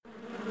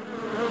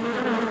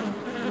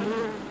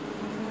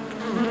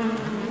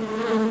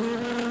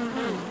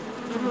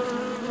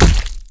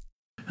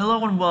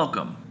Hello and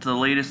welcome to the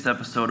latest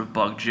episode of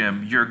Bug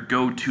Jim, your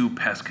go-to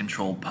pest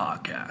control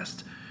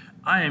podcast.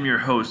 I am your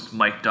host,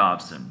 Mike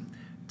Dobson.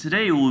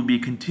 Today we'll be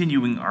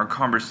continuing our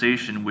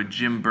conversation with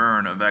Jim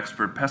Byrne of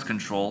Expert Pest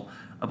Control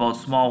about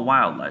small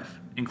wildlife,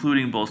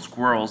 including both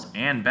squirrels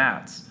and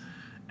bats.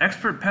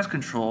 Expert Pest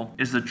Control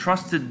is the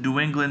trusted New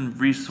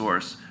England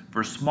resource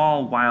for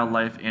small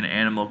wildlife and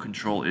animal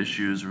control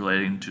issues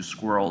relating to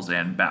squirrels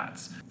and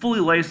bats.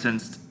 Fully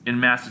licensed in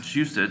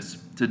Massachusetts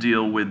to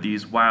deal with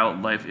these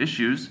wildlife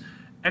issues,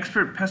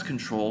 Expert Pest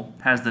Control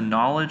has the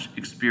knowledge,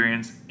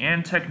 experience,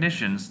 and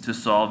technicians to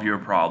solve your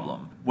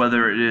problem.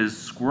 Whether it is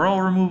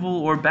squirrel removal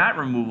or bat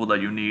removal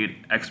that you need,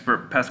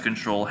 Expert Pest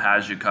Control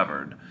has you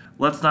covered.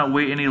 Let's not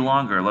wait any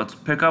longer. Let's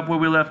pick up where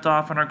we left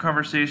off in our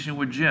conversation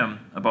with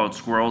Jim about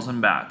squirrels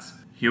and bats.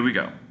 Here we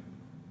go.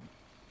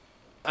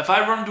 If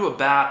I run into a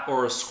bat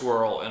or a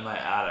squirrel in my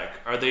attic,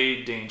 are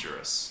they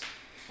dangerous?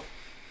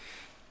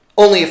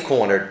 Only if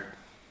cornered.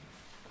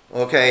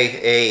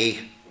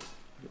 Okay,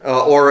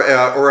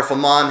 or if a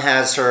mom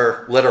has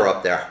her litter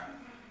up there,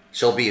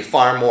 she'll be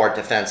far more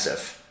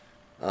defensive.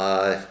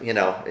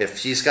 If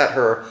she's got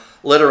her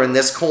litter in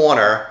this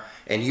corner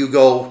and you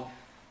go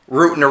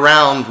rooting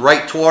around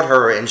right toward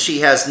her and she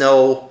has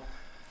no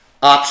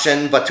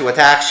option but to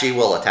attack, she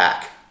will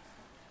attack.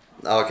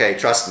 Okay,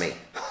 trust me.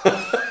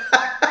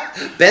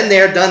 Been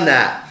there, done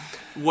that.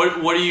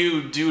 What do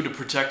you do to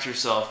protect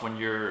yourself when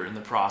you're in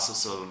the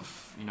process of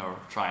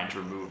trying to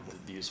remove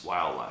these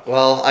wildlife?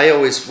 Well, I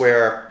always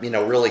wear,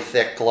 really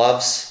thick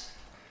gloves,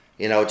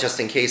 just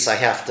in case I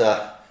have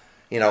to,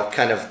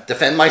 kind of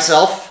defend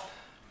myself.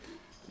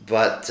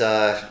 But,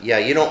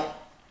 you don't,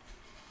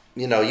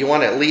 you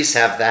want to at least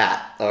have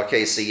that.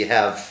 Okay, so you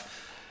have,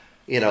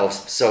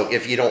 so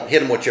if you don't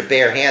hit them with your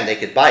bare hand, they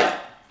could bite.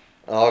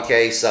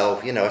 Okay, so,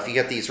 if you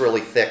get these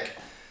really thick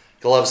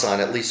gloves on,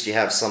 at least you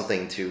have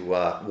something to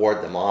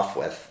ward them off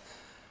with.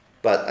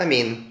 But, I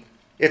mean,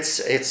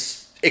 it's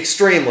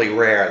extremely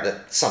rare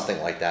that something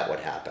like that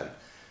would happen.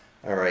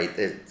 All right,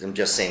 I'm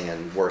just saying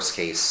in worst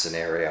case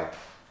scenario.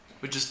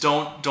 But just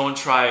don't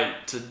try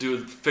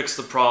to fix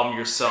the problem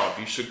yourself.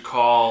 You should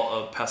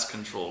call a pest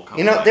control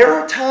company. There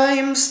are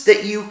times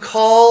that you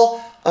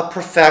call a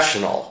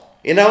professional.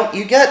 You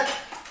get,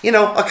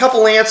 a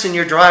couple ants in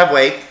your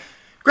driveway,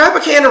 grab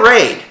a can of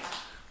Raid.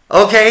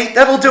 Okay,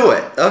 that'll do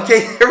it.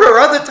 Okay, there are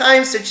other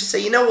times that you say,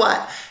 you know what,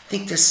 I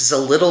think this is a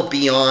little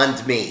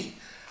beyond me.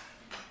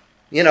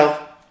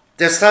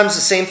 There's times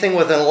the same thing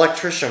with an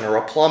electrician or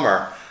a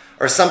plumber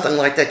or something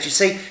like that. You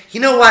say, you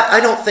know what, I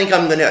don't think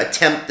I'm going to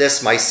attempt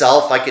this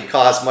myself. I could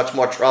cause much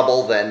more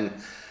trouble than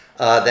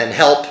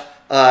help.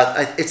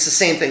 It's the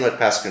same thing with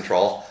pest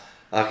control.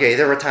 Okay,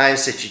 there are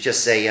times that you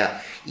just say,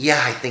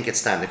 yeah, I think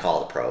it's time to call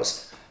the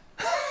pros.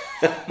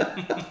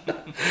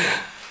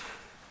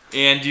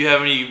 And do you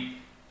have any,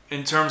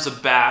 in terms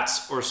of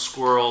bats or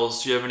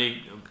squirrels, do you have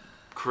any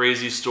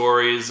crazy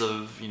stories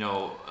of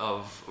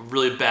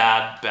really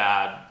bad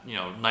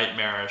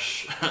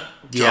nightmarish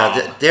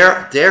Yeah,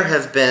 there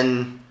have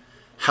been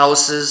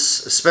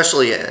houses,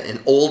 especially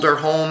an older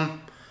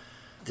home.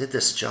 Did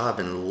this job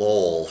in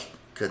Lowell,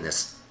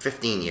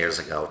 15 years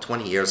ago,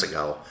 20 years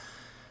ago.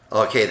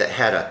 Okay, that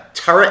had a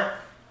turret.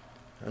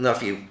 I don't know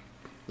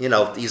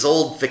if these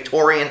old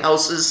Victorian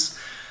houses.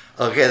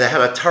 Okay, they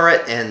had a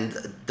turret,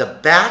 and the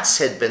bats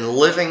had been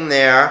living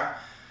there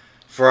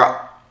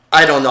for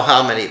I don't know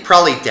how many,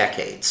 probably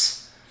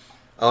decades.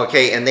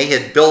 Okay, and they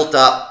had built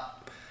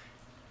up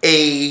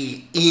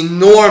a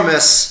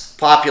enormous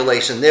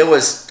population. There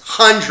was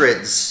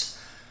hundreds,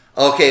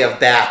 of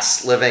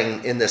bats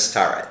living in this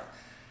turret.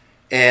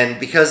 And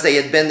because they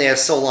had been there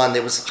so long,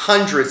 there was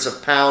hundreds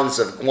of pounds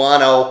of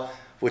guano,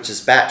 which is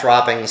bat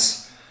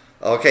droppings,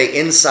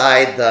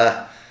 inside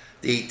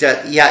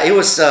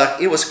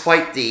it was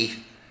quite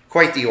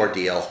the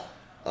ordeal.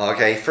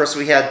 Okay, first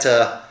we had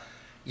to,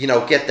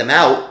 get them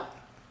out.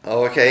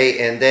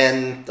 Okay, and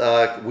then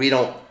we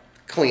don't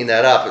clean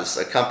that up. As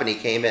a company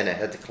came in and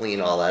had to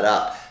clean all that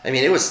up. I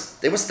mean, it was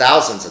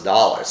thousands of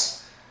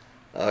dollars.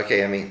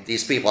 Okay, I mean,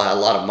 these people had a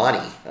lot of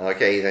money.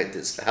 Okay,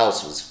 this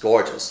house was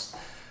gorgeous,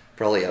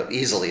 probably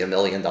easily $1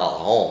 million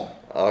home.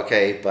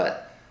 Okay,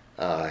 but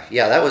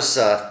that was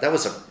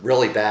a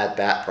really bad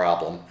bat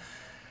problem.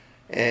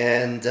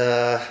 And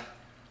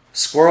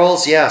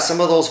squirrels, some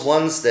of those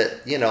ones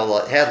that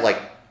had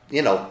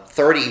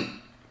 30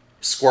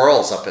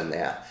 squirrels up in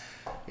there.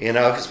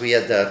 Because we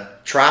had to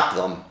trap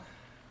them.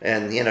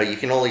 And, you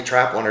can only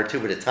trap one or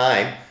two at a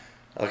time.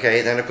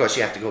 Okay, then, of course,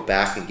 you have to go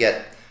back and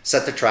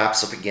set the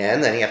traps up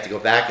again. Then you have to go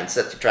back and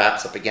set the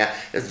traps up again.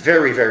 It's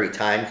very, very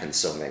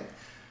time-consuming.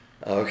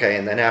 Okay,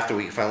 and then after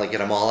we finally get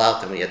them all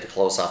out, then we had to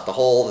close off the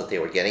hole that they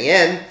were getting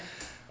in.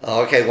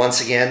 Okay,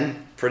 once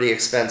again, pretty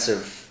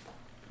expensive,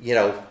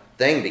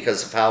 thing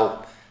because of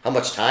how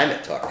much time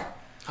it took.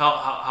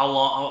 How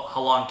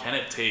long can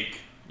it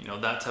take,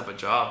 that type of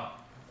job?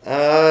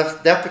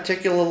 That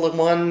particular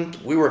one,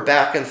 we were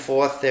back and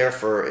forth there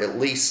for at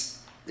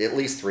least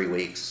 3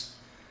 weeks.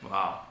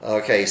 Wow.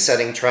 Okay,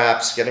 setting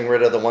traps, getting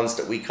rid of the ones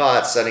that we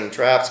caught, setting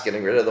traps,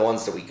 getting rid of the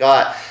ones that we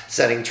got,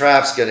 setting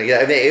traps, I mean,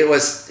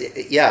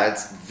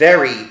 it's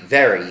very,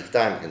 very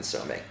time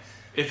consuming.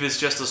 If it's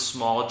just a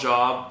small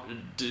job,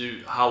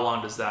 how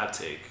long does that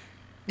take?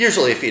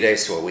 Usually a few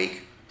days to a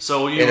week.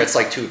 And it's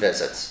like 2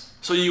 visits.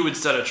 So you would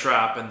set a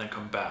trap and then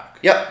come back?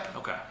 Yep.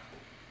 Okay.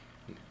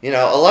 You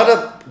know, a lot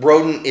of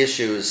rodent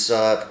issues,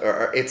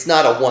 it's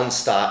not a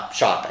one-stop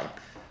shopping.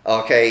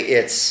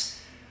 Okay,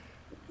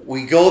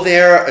 we go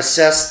there,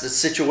 assess the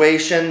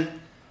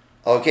situation,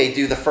 okay,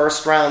 do the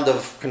first round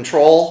of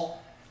control,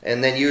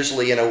 and then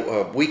usually in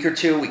a week or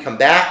 2 we come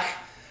back,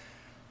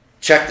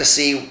 check to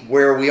see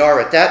where we are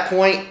at that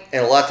point,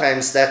 and a lot of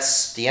times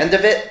that's the end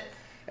of it,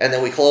 and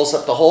then we close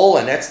up the hole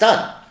and that's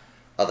done.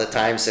 Other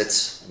times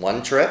it's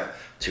 1 trip,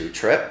 2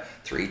 trip,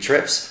 3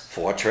 trips,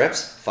 4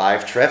 trips,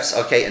 5 trips,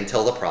 okay,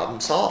 until the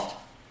problem's solved.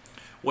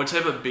 What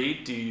type of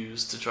bait do you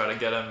use to try to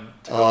get them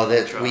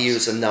to we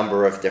use a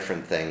number of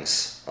different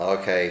things.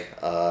 Okay,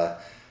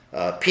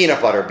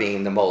 peanut butter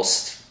being the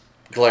most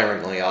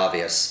glaringly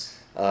obvious.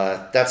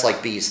 That's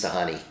like bees to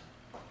honey.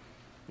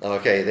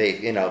 Okay,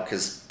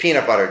 because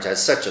peanut butter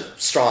has such a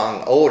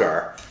strong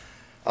odor.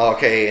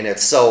 Okay, and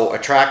it's so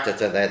attractive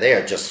to them. They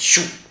are just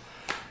shoot.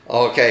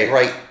 Okay,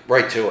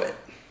 right to it.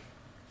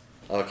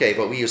 Okay,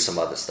 but we use some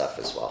other stuff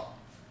as well.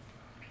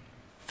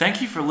 Thank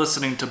you for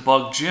listening to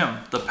Bug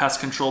Jim, the Pest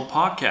Control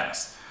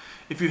Podcast.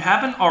 If you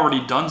haven't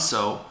already done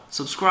so,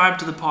 subscribe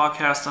to the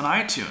podcast on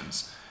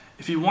iTunes.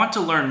 If you want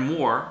to learn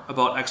more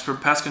about Expert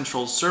Pest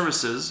Control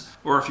services,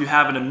 or if you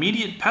have an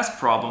immediate pest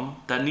problem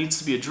that needs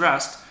to be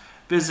addressed,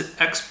 visit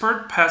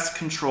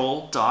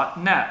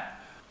expertpestcontrol.net.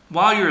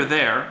 While you're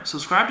there,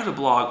 subscribe to the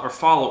blog or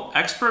follow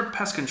Expert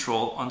Pest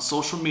Control on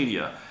social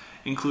media,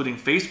 including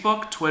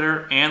Facebook,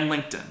 Twitter, and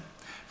LinkedIn,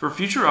 for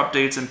future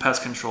updates and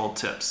pest control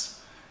tips.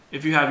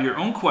 If you have your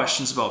own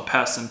questions about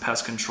pests and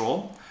pest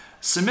control,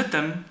 submit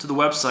them to the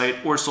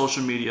website or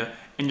social media,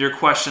 and your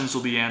questions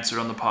will be answered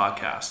on the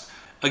podcast.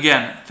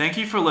 Again, thank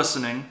you for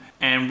listening,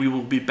 and we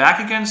will be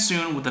back again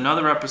soon with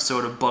another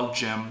episode of Bug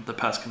Jim, the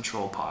Pest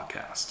Control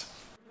Podcast.